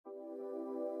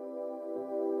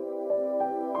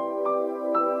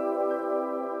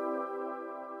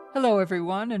Hello,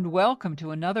 everyone, and welcome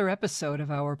to another episode of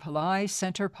our Pillai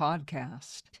Center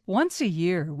podcast. Once a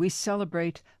year, we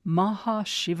celebrate Maha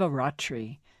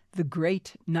Shivaratri, the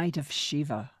great night of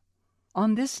Shiva.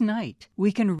 On this night,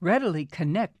 we can readily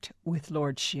connect with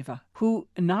Lord Shiva, who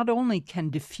not only can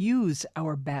diffuse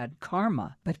our bad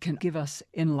karma, but can give us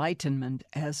enlightenment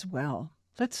as well.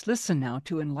 Let's listen now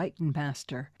to Enlightened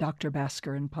Master Dr.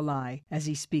 Bhaskaran Pillai as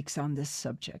he speaks on this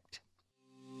subject.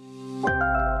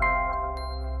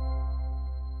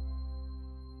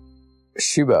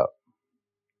 Shiva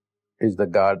is the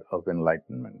god of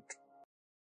enlightenment.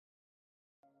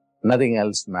 Nothing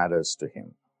else matters to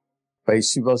him. By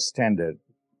Shiva's standard,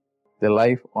 the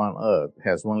life on earth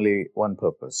has only one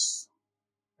purpose,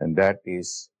 and that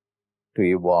is to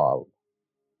evolve,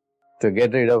 to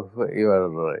get rid of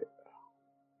your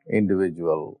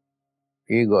individual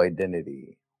ego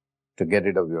identity, to get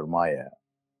rid of your Maya,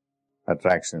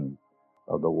 attraction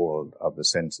of the world, of the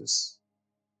senses.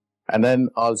 And then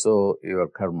also your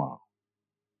karma,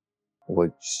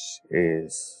 which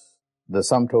is the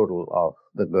sum total of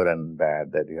the good and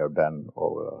bad that you have done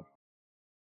over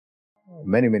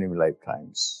many, many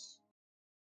lifetimes.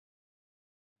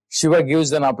 Shiva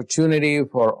gives an opportunity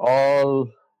for all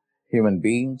human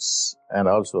beings and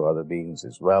also other beings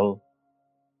as well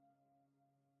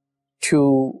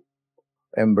to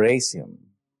embrace him,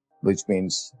 which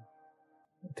means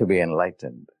to be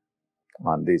enlightened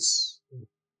on this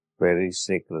very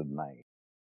sacred night.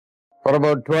 For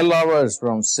about 12 hours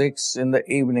from 6 in the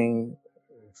evening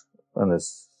and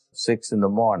 6 in the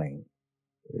morning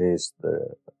is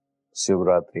the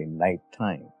Shivaratri night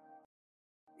time.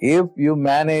 If you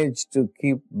manage to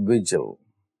keep vigil,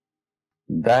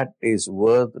 that is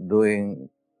worth doing,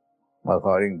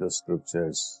 according to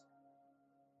scriptures,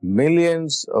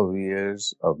 millions of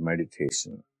years of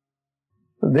meditation.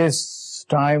 This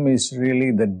time is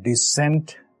really the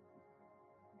descent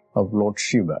of Lord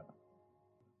Shiva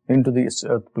into this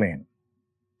earth plane.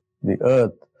 The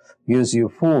earth gives you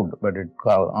food, but it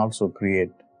can also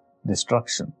create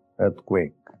destruction,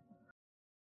 earthquake.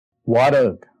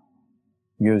 Water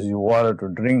gives you water to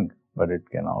drink, but it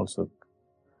can also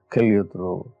kill you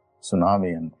through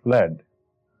tsunami and flood.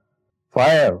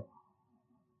 Fire,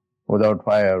 without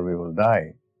fire we will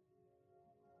die.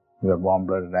 We are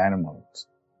warm-blooded animals,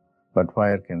 but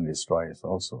fire can destroy us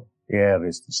also. Air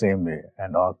is the same way,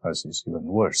 and Akash is even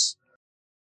worse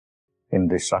in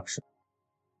destruction.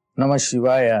 Maha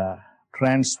Shivaya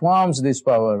transforms this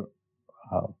power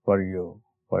for you,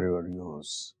 for your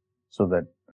use, so that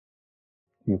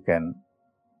you can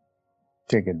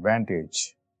take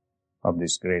advantage of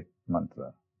this great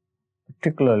mantra,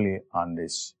 particularly on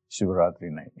this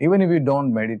Shivaratri night. Even if you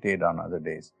don't meditate on other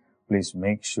days, please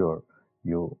make sure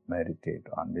you meditate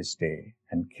on this day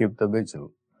and keep the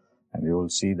vigil, and you will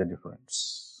see the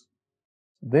difference.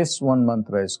 This one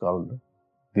mantra is called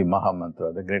the Maha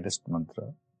Mantra, the greatest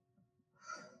mantra,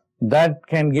 that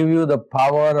can give you the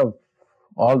power of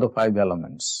all the 5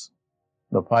 elements.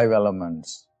 The 5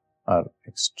 elements are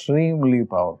extremely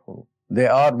powerful. They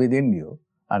are within you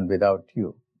and without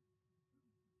you.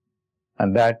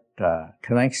 And that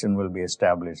connection will be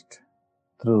established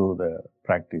through the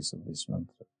practice of this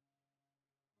mantra.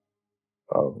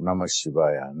 Of Namah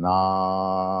Shivaya, Nam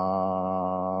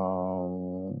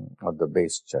of the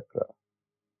base chakra,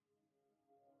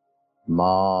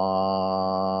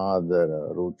 Ma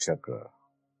the root chakra,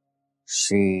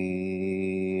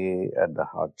 Shi at the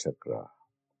heart chakra,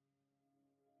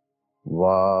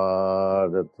 Va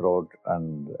the throat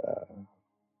and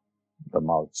the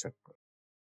mouth chakra,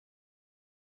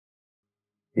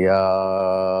 Ya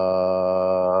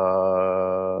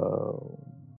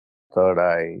third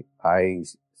eye,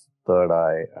 third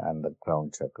eye, and the crown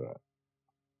chakra.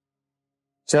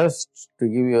 Just to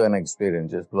give you an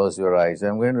experience, just close your eyes.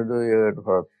 I'm going to do it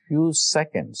for a few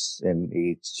seconds in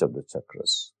each of the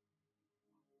chakras.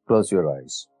 Close your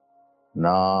eyes. Na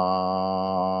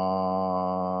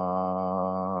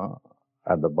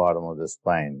at the bottom of the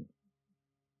spine.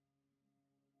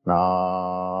 Na.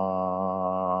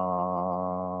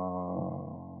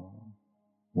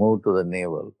 Move to the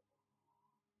navel.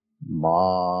 Ma.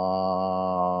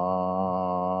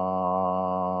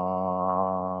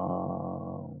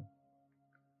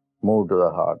 Move to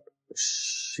the heart.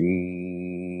 Shi.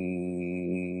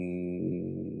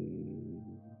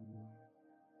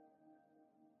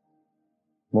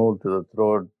 Move to the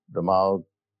throat, the mouth.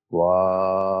 Va.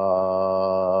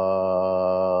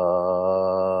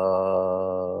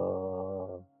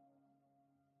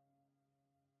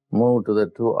 Move to the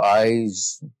 2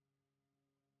 eyes,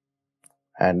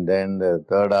 and then the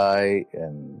third eye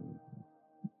and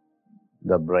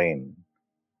the brain.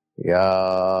 Ya.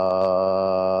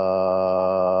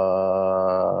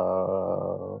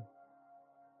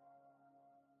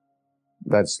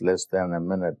 That's less than a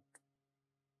minute.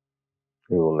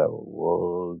 You will have a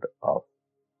world of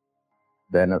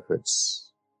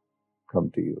benefits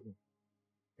come to you.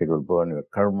 It will burn your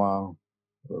karma,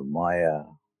 your maya,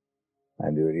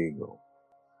 and your ego.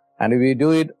 And if you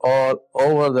do it all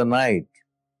over the night,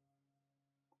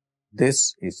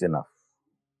 this is enough.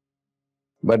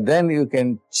 But then you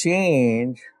can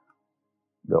change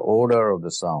the order of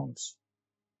the sounds.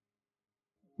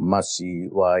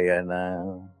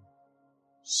 Masivayana,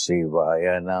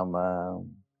 Shivaya Nama,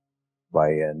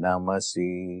 Vaya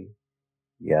Namasi,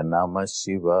 Yanama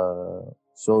Shiva.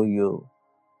 So you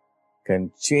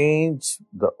can change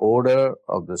the order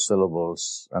of the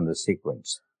syllables and the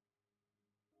sequence.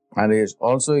 And it's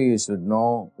also you should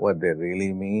know what they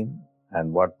really mean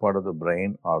and what part of the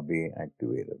brain are being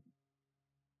activated.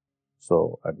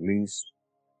 So at least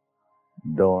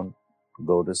don't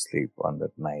go to sleep on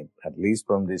that night, at least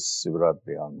from this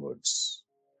Shivaratri onwards.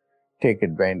 Take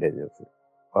advantage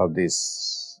of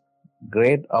this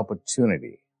great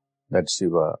opportunity that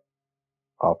Shiva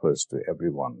offers to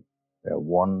everyone, a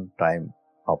one-time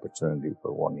opportunity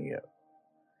for 1 year.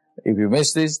 If you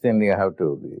miss this, then you have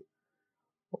to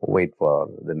wait for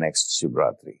the next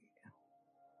Shivaratri.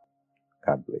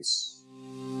 God bless.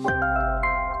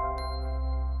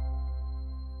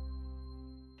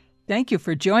 Thank you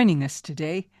for joining us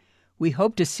today. We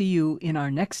hope to see you in our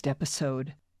next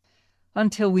episode.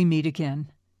 Until we meet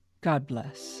again, God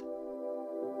bless.